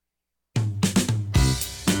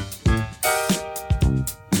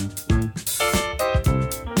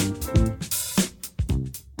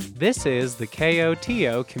This is the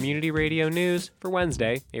KOTO Community Radio News for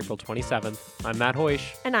Wednesday, April 27th. I'm Matt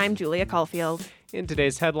Hoish. And I'm Julia Caulfield. In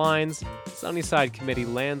today's headlines, Sunnyside Committee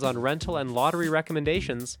lands on rental and lottery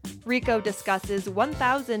recommendations. RICO discusses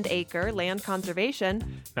 1,000-acre land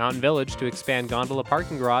conservation. Mountain Village to expand gondola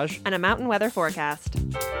parking garage. And a mountain weather forecast.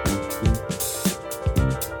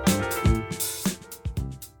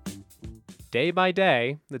 Day by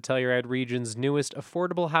day, the Telluride region's newest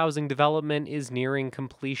affordable housing development is nearing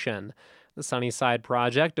completion. The Sunnyside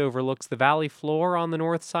project overlooks the valley floor on the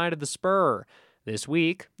north side of the spur. This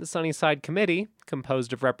week, the Sunnyside Committee,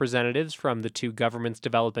 composed of representatives from the two governments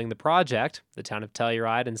developing the project, the town of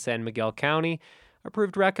Telluride and San Miguel County,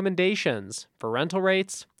 approved recommendations for rental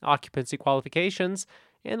rates, occupancy qualifications,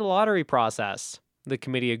 and the lottery process. The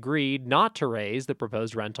committee agreed not to raise the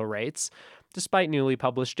proposed rental rates, despite newly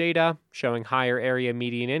published data showing higher area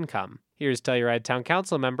median income. Here's Telluride Town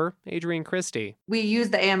Council member Adrienne Christie. We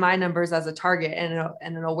use the AMI numbers as a target and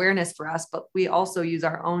an awareness for us, but we also use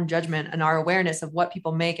our own judgment and our awareness of what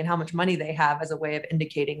people make and how much money they have as a way of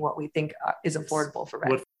indicating what we think is affordable for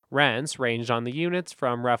rent. Rents ranged on the units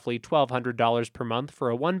from roughly $1,200 per month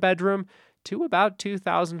for a one-bedroom to about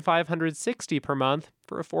 $2,560 per month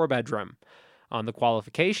for a four-bedroom. On the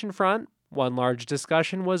qualification front, one large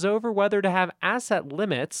discussion was over whether to have asset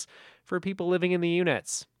limits for people living in the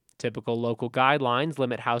units. Typical local guidelines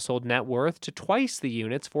limit household net worth to twice the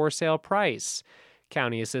unit's for-sale price.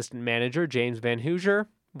 County Assistant Manager James Van Hoosier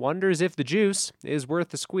wonders if the juice is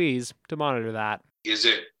worth the squeeze to monitor that. Is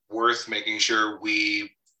it worth making sure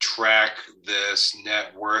we track this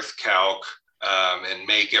net worth calc and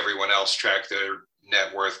make everyone else track their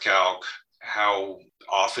net worth calc? How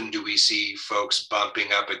often do we see folks bumping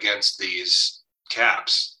up against these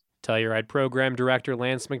caps? Telluride Program Director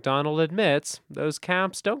Lance McDonald admits those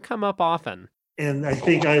caps don't come up often. And I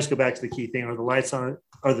think I just go back to the key thing: are the lights on?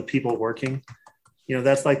 Are the people working?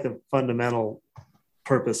 That's like the fundamental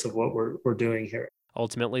purpose of what we're doing here.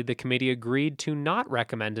 Ultimately, the committee agreed to not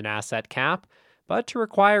recommend an asset cap, but to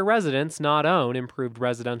require residents not own improved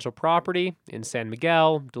residential property in San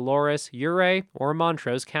Miguel, Dolores, Ouray, or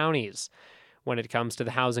Montrose counties. When it comes to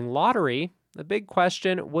the housing lottery, the big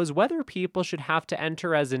question was whether people should have to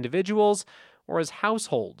enter as individuals or as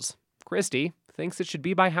households. Christie thinks it should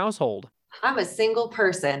be by household. I'm a single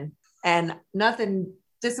person, and nothing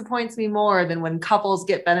disappoints me more than when couples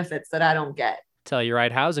get benefits that I don't get.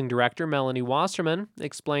 Telluride Housing Director Melanie Wasserman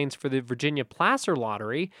explains for the Virginia Placer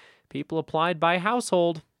Lottery, people applied by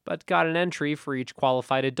household but got an entry for each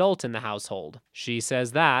qualified adult in the household. She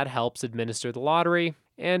says that helps administer the lottery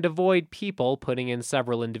and avoid people putting in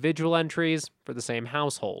several individual entries for the same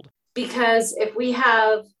household. Because if we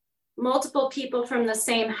have multiple people from the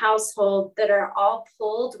same household that are all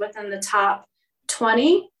pulled within the top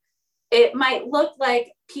 20, it might look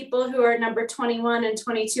like people who are number 21 and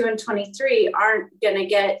 22 and 23 aren't going to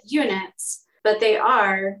get units, but they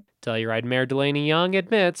are. Telluride Mayor Delaney Young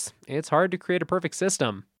admits it's hard to create a perfect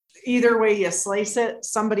system. Either way you slice it,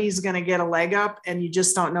 somebody's going to get a leg up, and you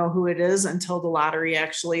just don't know who it is until the lottery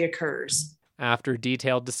actually occurs. After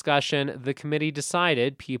detailed discussion, the committee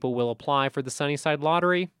decided people will apply for the Sunnyside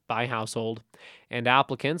Lottery by household, and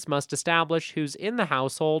applicants must establish who's in the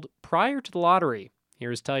household prior to the lottery.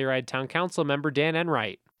 Here's Telluride Town Council member Dan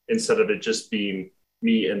Enright. Instead of it just being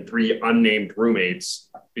me and three unnamed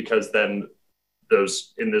roommates, because then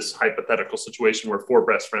those in this hypothetical situation where four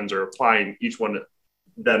best friends are applying, each one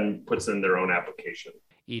then puts in their own application.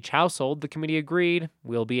 Each household, the committee agreed,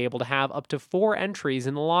 will be able to have up to 4 entries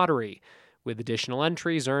in the lottery, with additional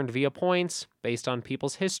entries earned via points based on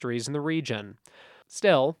people's histories in the region.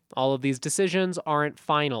 Still, all of these decisions aren't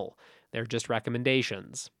final. They're just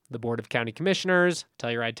recommendations. The Board of County Commissioners,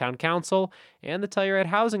 Telluride Town Council, and the Telluride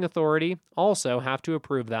Housing Authority also have to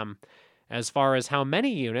approve them. As far as how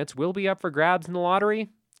many units will be up for grabs in the lottery,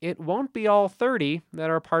 it won't be all 30 that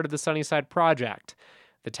are part of the Sunnyside project.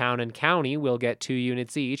 The town and county will get 2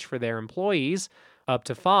 units each for their employees. Up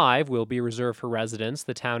to 5 will be reserved for residents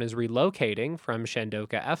the town is relocating from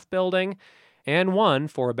Shandoka F building, and 1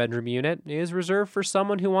 4-bedroom unit is reserved for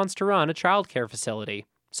someone who wants to run a childcare facility.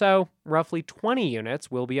 So, roughly 20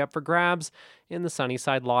 units will be up for grabs in the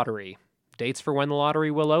Sunnyside Lottery. Dates for when the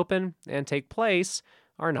lottery will open and take place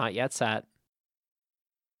are not yet set.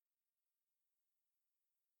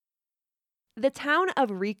 The town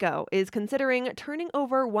of Rico is considering turning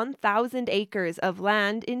over 1,000 acres of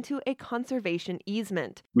land into a conservation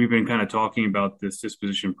easement. We've been kind of talking about this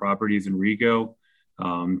disposition properties in Rico.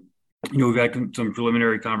 We've had some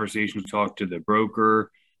preliminary conversations, talked to the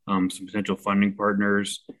broker, some potential funding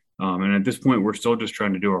partners. And at this point, we're still just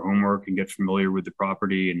trying to do our homework and get familiar with the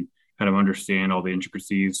property and kind of understand all the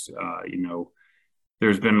intricacies.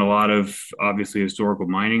 There's been a lot of obviously historical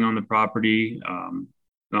mining on the property,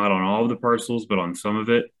 not on all of the parcels, but on some of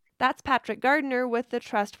it. That's Patrick Gardner with the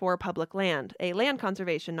Trust for Public Land, a land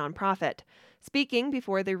conservation nonprofit, speaking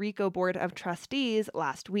before the RICO Board of Trustees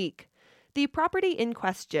last week. The property in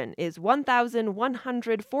question is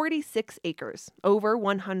 1,146 acres, over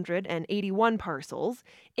 181 parcels,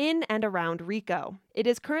 in and around RICO. It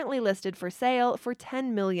is currently listed for sale for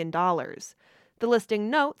 $10 million. The listing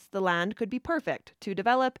notes the land could be perfect to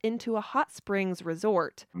develop into a hot springs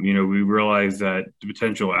resort. We realize that the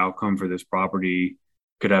potential outcome for this property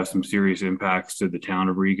could have some serious impacts to the town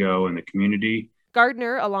of RICO and the community.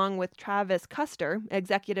 Gardner, along with Travis Custer,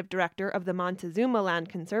 executive director of the Montezuma Land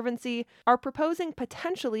Conservancy, are proposing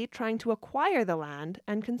potentially trying to acquire the land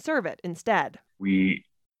and conserve it instead. We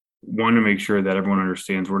want to make sure that everyone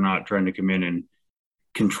understands we're not trying to come in and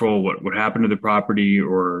control what would happen to the property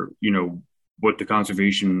or, what the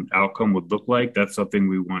conservation outcome would look like. That's something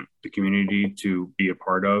we want the community to be a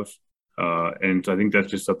part of. And so I think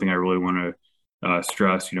that's just something I really want to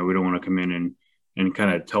stress. We don't want to come in and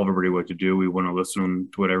kind of tell everybody what to do. We want to listen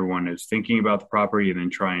to what everyone is thinking about the property and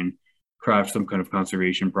then try and craft some kind of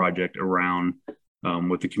conservation project around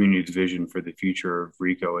what the community's vision for the future of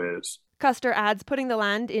RICO is. Custer adds putting the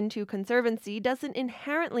land into conservancy doesn't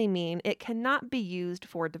inherently mean it cannot be used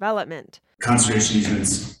for development. Conservation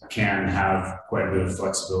easements can have quite a bit of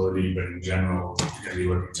flexibility, but in general, you're going to be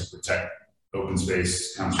looking to protect open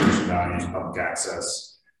space, conservation values, public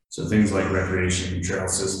access. So things like recreation, trail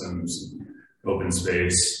systems, open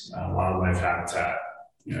space, wildlife habitat,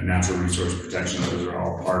 natural resource protection, those are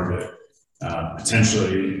all part of it.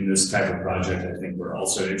 Potentially in this type of project, I think we're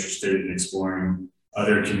also interested in exploring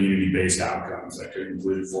other community-based outcomes that could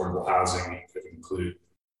include affordable housing, it could include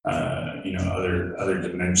other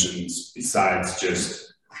dimensions besides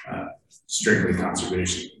just strictly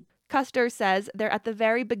conservation. Custer says they're at the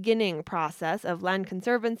very beginning process of land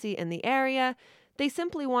conservancy in the area. They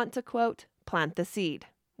simply want to, quote, plant the seed,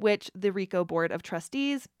 which the RICO Board of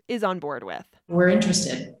Trustees is on board with. We're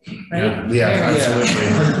interested, right? Yeah,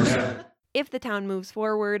 absolutely. If the town moves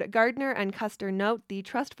forward, Gardner and Custer note the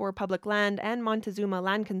Trust for Public Land and Montezuma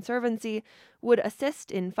Land Conservancy would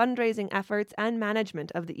assist in fundraising efforts and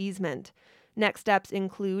management of the easement. Next steps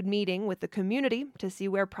include meeting with the community to see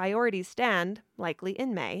where priorities stand, likely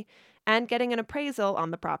in May, and getting an appraisal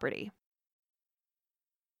on the property.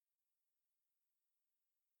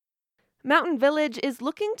 Mountain Village is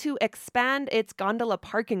looking to expand its gondola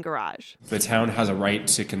parking garage. The town has a right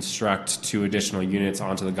to construct 2 additional units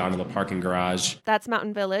onto the gondola parking garage. That's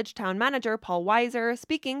Mountain Village Town Manager Paul Weiser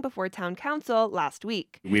speaking before Town Council last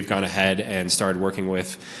week. We've gone ahead and started working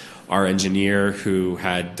with our engineer who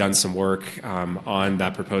had done some work on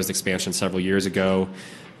that proposed expansion several years ago.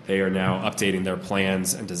 They are now updating their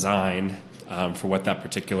plans and design for what that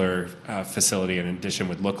particular facility and addition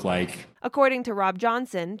would look like. According to Rob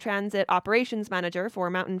Johnson, Transit Operations Manager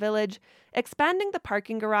for Mountain Village, expanding the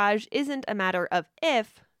parking garage isn't a matter of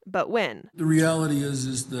if, but when. The reality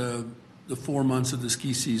is the 4 months of the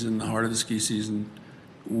ski season, the heart of the ski season,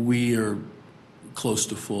 we are close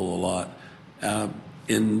to full a lot.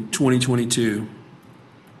 In 2022,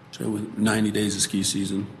 so with 90 days of ski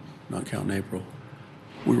season, not counting April,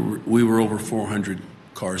 we were over 400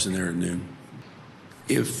 cars in there at noon.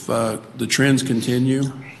 If the trends continue,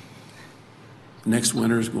 next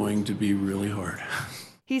winter is going to be really hard.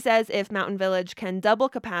 He says if Mountain Village can double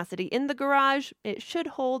capacity in the garage, it should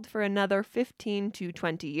hold for another 15 to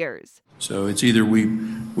 20 years. So it's either we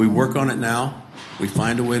work on it now, we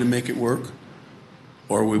find a way to make it work,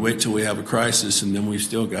 or we wait till we have a crisis and then we've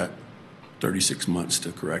still got 36 months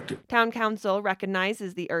to correct it. Town Council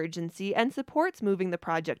recognizes the urgency and supports moving the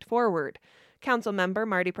project forward. Council member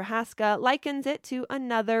Marty Prohaska likens it to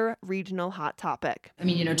another regional hot topic. I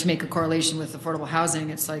mean, to make a correlation with affordable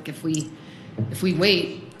housing, it's like if we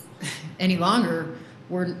wait any longer,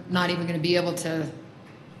 we're not even going to be able to,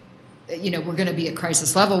 we're going to be at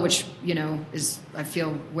crisis level, which, is, I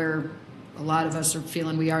feel, where a lot of us are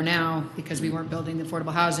feeling we are now because we weren't building the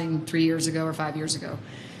affordable housing 3 years ago or 5 years ago.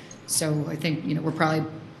 So I think, we're probably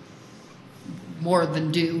more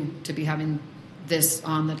than due to be having this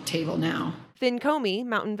on the table now. Finn Comey,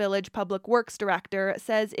 Mountain Village Public Works Director,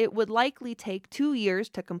 says it would likely take 2 years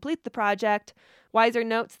to complete the project. Weiser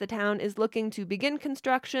notes the town is looking to begin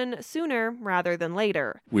construction sooner rather than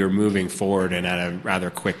later. We're moving forward and at a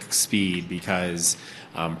rather quick speed because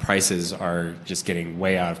prices are just getting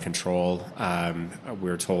way out of control.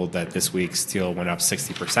 We're told that this week steel went up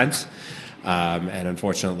 60%. And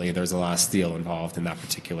unfortunately, there's a lot of steel involved in that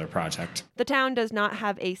particular project. The town does not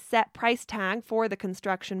have a set price tag for the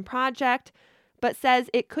construction project, but says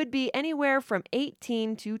it could be anywhere from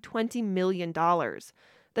 $18 to $20 million.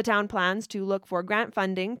 The town plans to look for grant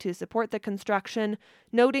funding to support the construction,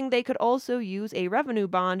 noting they could also use a revenue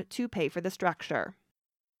bond to pay for the structure.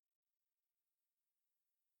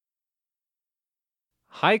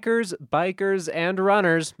 Hikers, bikers, and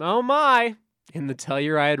runners, oh my, in the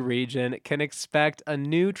Telluride region can expect a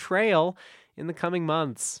new trail in the coming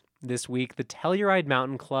months. This week, the Telluride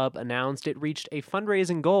Mountain Club announced it reached a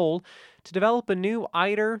fundraising goal to develop a new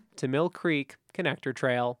Eider to Mill Creek connector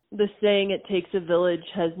trail. The saying, "It takes a village,"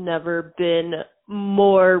 has never been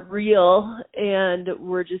more real, and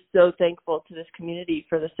we're just so thankful to this community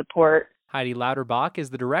for the support. Heidi Lauterbach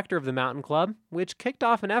is the director of the Mountain Club, which kicked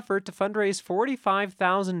off an effort to fundraise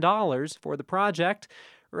 $45,000 for the project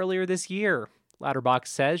earlier this year. Lauterbach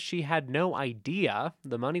says she had no idea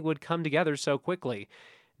the money would come together so quickly.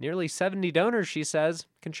 Nearly 70 donors, she says,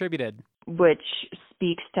 contributed. Which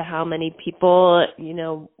speaks to how many people,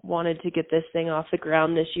 wanted to get this thing off the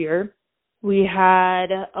ground this year. We had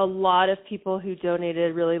a lot of people who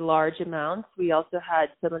donated really large amounts. We also had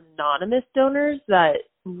some anonymous donors that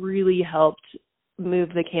really helped move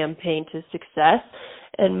the campaign to success.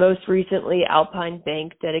 And most recently, Alpine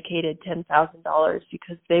Bank dedicated $10,000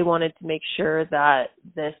 because they wanted to make sure that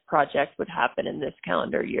this project would happen in this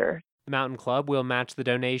calendar year. The Mountain Club will match the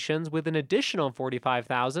donations with an additional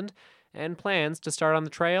 $45,000 and plans to start on the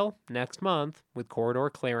trail next month with corridor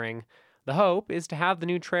clearing. The hope is to have the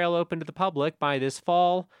new trail open to the public by this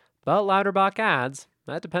fall, but Lauterbach adds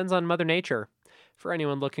that depends on Mother Nature. For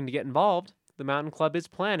anyone looking to get involved, the Mountain Club is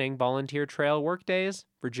planning volunteer trail work days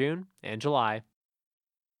for June and July.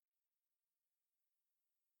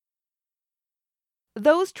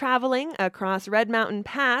 Those traveling across Red Mountain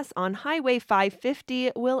Pass on Highway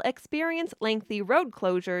 550 will experience lengthy road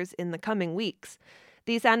closures in the coming weeks.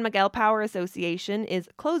 The San Miguel Power Association is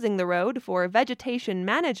closing the road for vegetation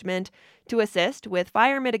management to assist with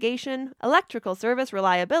fire mitigation, electrical service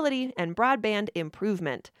reliability, and broadband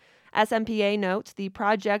improvement. SMPA notes the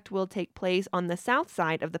project will take place on the south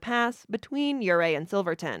side of the pass between Ouray and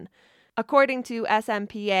Silverton. According to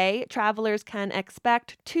SMPA, travelers can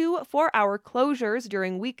expect 2 4-hour closures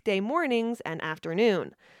during weekday mornings and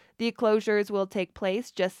afternoon. The closures will take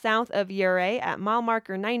place just south of Ouray at mile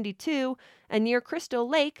marker 92 and near Crystal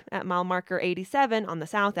Lake at mile marker 87 on the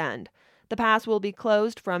south end. The pass will be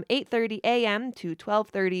closed from 8:30 a.m. to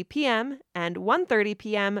 12:30 p.m. and 1:30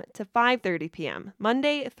 p.m. to 5:30 p.m.,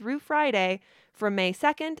 Monday through Friday, from May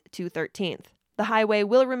 2nd to 13th. The highway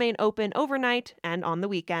will remain open overnight and on the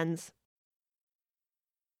weekends.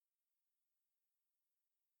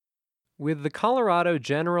 With the Colorado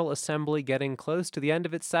General Assembly getting close to the end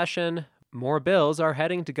of its session, more bills are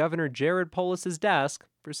heading to Governor Jared Polis's desk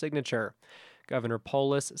for signature. Governor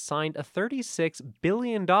Polis signed a $36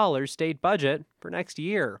 billion state budget for next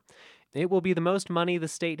year. It will be the most money the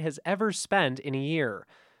state has ever spent in a year.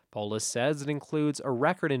 Polis says it includes a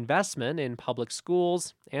record investment in public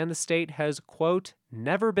schools, and the state has, quote,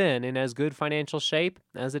 never been in as good financial shape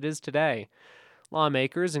as it is today.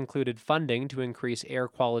 Lawmakers included funding to increase air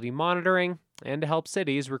quality monitoring and to help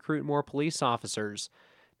cities recruit more police officers.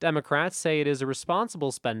 Democrats say it is a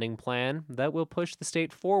responsible spending plan that will push the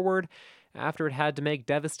state forward after it had to make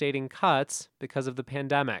devastating cuts because of the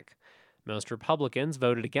pandemic. Most Republicans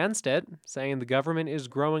voted against it, saying the government is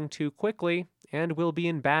growing too quickly and will be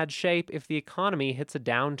in bad shape if the economy hits a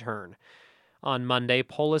downturn. On Monday,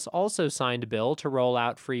 Polis also signed a bill to roll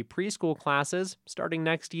out free preschool classes starting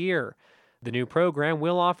next year. The new program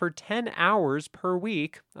will offer 10 hours per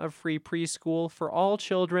week of free preschool for all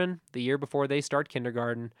children the year before they start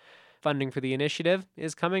kindergarten. Funding for the initiative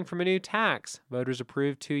is coming from a new tax voters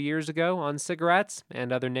approved 2 years ago on cigarettes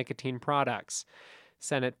and other nicotine products.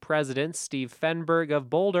 Senate President Steve Fenberg of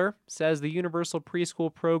Boulder says the universal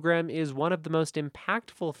preschool program is one of the most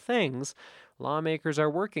impactful things lawmakers are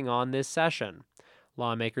working on this session.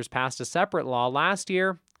 Lawmakers passed a separate law last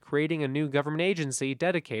year, creating a new government agency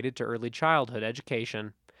dedicated to early childhood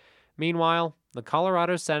education. Meanwhile, the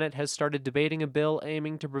Colorado Senate has started debating a bill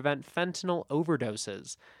aiming to prevent fentanyl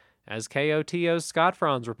overdoses. As KOTO's Scott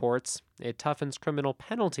Franz reports, it toughens criminal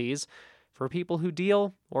penalties for people who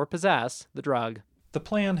deal or possess the drug. The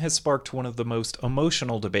plan has sparked one of the most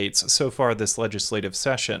emotional debates so far this legislative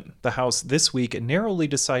session. The House this week narrowly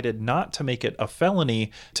decided not to make it a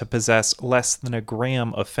felony to possess less than a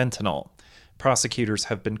gram of fentanyl. Prosecutors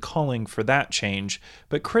have been calling for that change,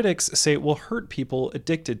 but critics say it will hurt people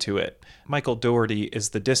addicted to it. Michael Doherty is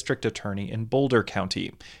the district attorney in Boulder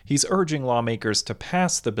County. He's urging lawmakers to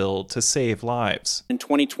pass the bill to save lives. In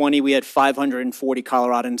 2020, we had 540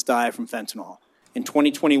 Coloradans die from fentanyl. In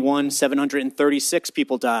 2021, 736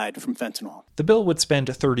 people died from fentanyl. The bill would spend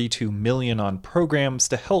 $32 million on programs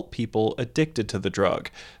to help people addicted to the drug.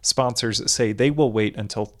 Sponsors say they will wait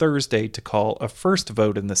until Thursday to call a first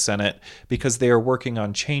vote in the Senate because they are working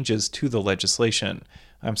on changes to the legislation.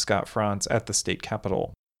 I'm Scott Franz at the state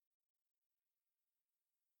capitol.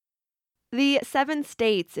 The 7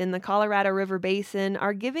 states in the Colorado River Basin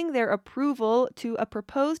are giving their approval to a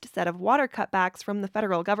proposed set of water cutbacks from the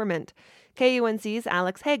federal government. KUNC's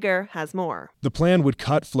Alex Hager has more. The plan would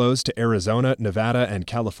cut flows to Arizona, Nevada, and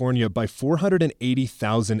California by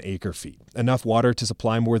 480,000 acre-feet, enough water to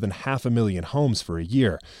supply more than 500,000 homes for a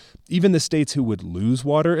year. Even the states who would lose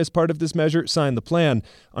water as part of this measure signed the plan,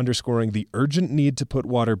 underscoring the urgent need to put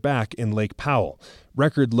water back in Lake Powell.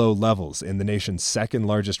 Record low levels in the nation's second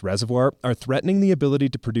largest reservoir are threatening the ability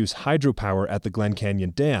to produce hydropower at the Glen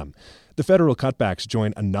Canyon Dam. The federal cutbacks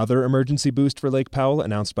join another emergency boost for Lake Powell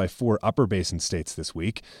announced by 4 upper basin states this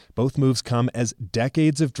week. Both moves come as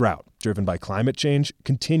decades of drought, driven by climate change,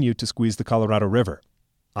 continue to squeeze the Colorado River.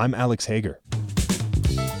 I'm Alex Hager.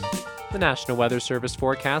 The National Weather Service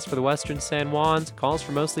forecast for the western San Juans calls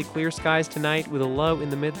for mostly clear skies tonight with a low in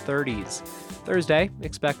the mid-30s. Thursday,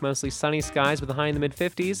 expect mostly sunny skies with a high in the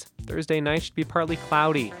mid-50s. Thursday night should be partly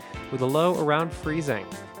cloudy with a low around freezing.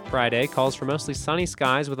 Friday calls for mostly sunny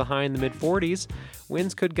skies with a high in the mid-40s.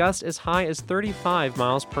 Winds could gust as high as 35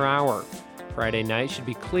 miles per hour. Friday night should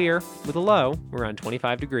be clear with a low around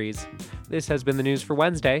 25 degrees. This has been the news for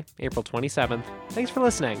Wednesday, April 27th. Thanks for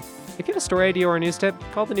listening. If you have a story idea or a news tip,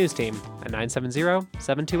 call the news team at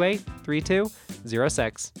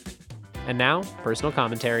 970-728-3206. And now, personal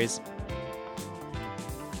commentaries.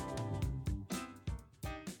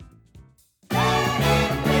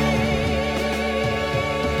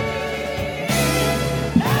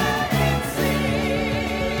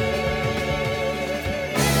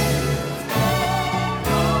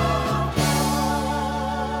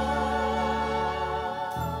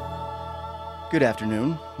 Good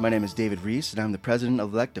afternoon. My name is David Reese, and I'm the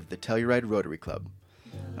president-elect of the Telluride Rotary Club.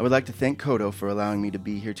 I would like to thank Kodo for allowing me to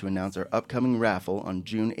be here to announce our upcoming raffle on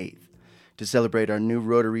June 8th to celebrate our new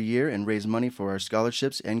Rotary year and raise money for our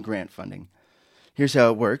scholarships and grant funding. Here's how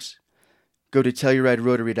it works. Go to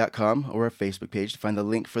TellurideRotary.com or our Facebook page to find the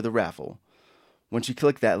link for the raffle. Once you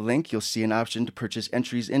click that link, you'll see an option to purchase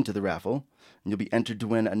entries into the raffle, and you'll be entered to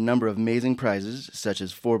win a number of amazing prizes, such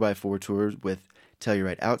as 4x4 tours with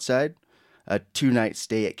Telluride Outside, a 2-night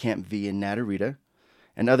stay at Camp V in Natarita,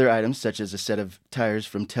 and other items such as a set of tires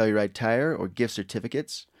from Telluride Tire or gift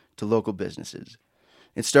certificates to local businesses.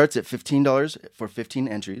 It starts at $15 for 15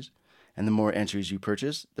 entries, and the more entries you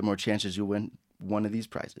purchase, the more chances you'll win one of these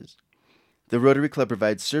prizes. The Rotary Club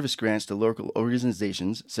provides service grants to local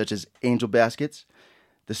organizations such as Angel Baskets,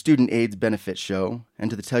 the Student AIDS Benefit Show, and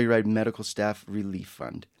to the Telluride Medical Staff Relief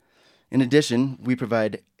Fund. In addition, we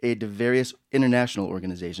provide aid to various international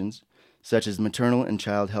organizations, such as Maternal and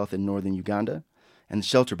Child Health in Northern Uganda, and the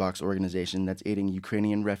Shelter Box organization that's aiding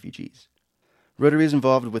Ukrainian refugees. Rotary is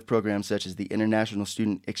involved with programs such as the International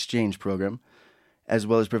Student Exchange Program, as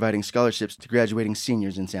well as providing scholarships to graduating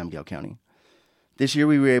seniors in San Miguel County. This year,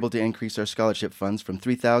 we were able to increase our scholarship funds from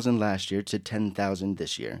 $3,000 last year to $10,000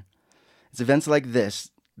 this year. It's events like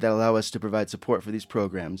this that allow us to provide support for these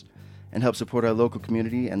programs and help support our local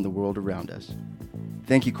community and the world around us.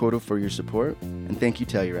 Thank you, Kodo, for your support, and thank you,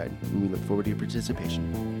 Telluride, and we look forward to your participation.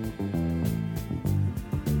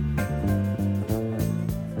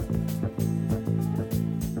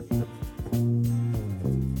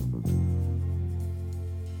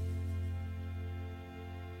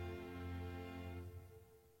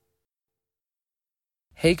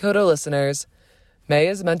 Hey Kodo listeners! May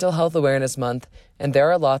is Mental Health Awareness Month, and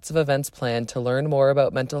there are lots of events planned to learn more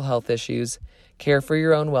about mental health issues, care for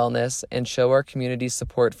your own wellness, and show our community's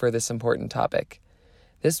support for this important topic.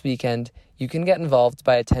 This weekend, you can get involved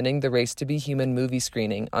by attending the Race to Be Human movie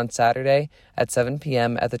screening on Saturday at 7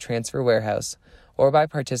 p.m. at the Transfer Warehouse, or by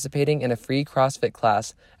participating in a free CrossFit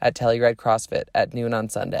class at Telluride CrossFit at noon on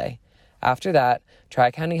Sunday. After that,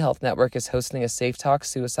 Tri-County Health Network is hosting a Safe Talk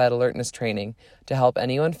suicide alertness training to help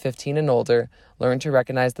anyone 15 and older learn to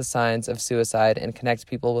recognize the signs of suicide and connect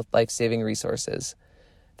people with life-saving resources.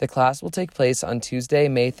 The class will take place on Tuesday,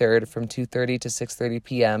 May 3rd from 2:30 to 6:30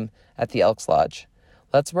 p.m. at the Elks Lodge.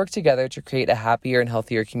 Let's work together to create a happier and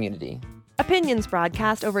healthier community. Opinions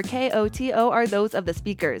broadcast over KOTO are those of the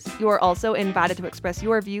speakers. You are also invited to express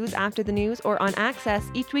your views after the news or on Access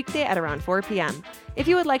each weekday at around 4 p.m. If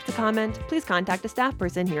you would like to comment, please contact a staff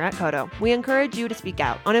person here at KOTO. We encourage you to speak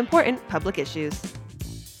out on important public issues.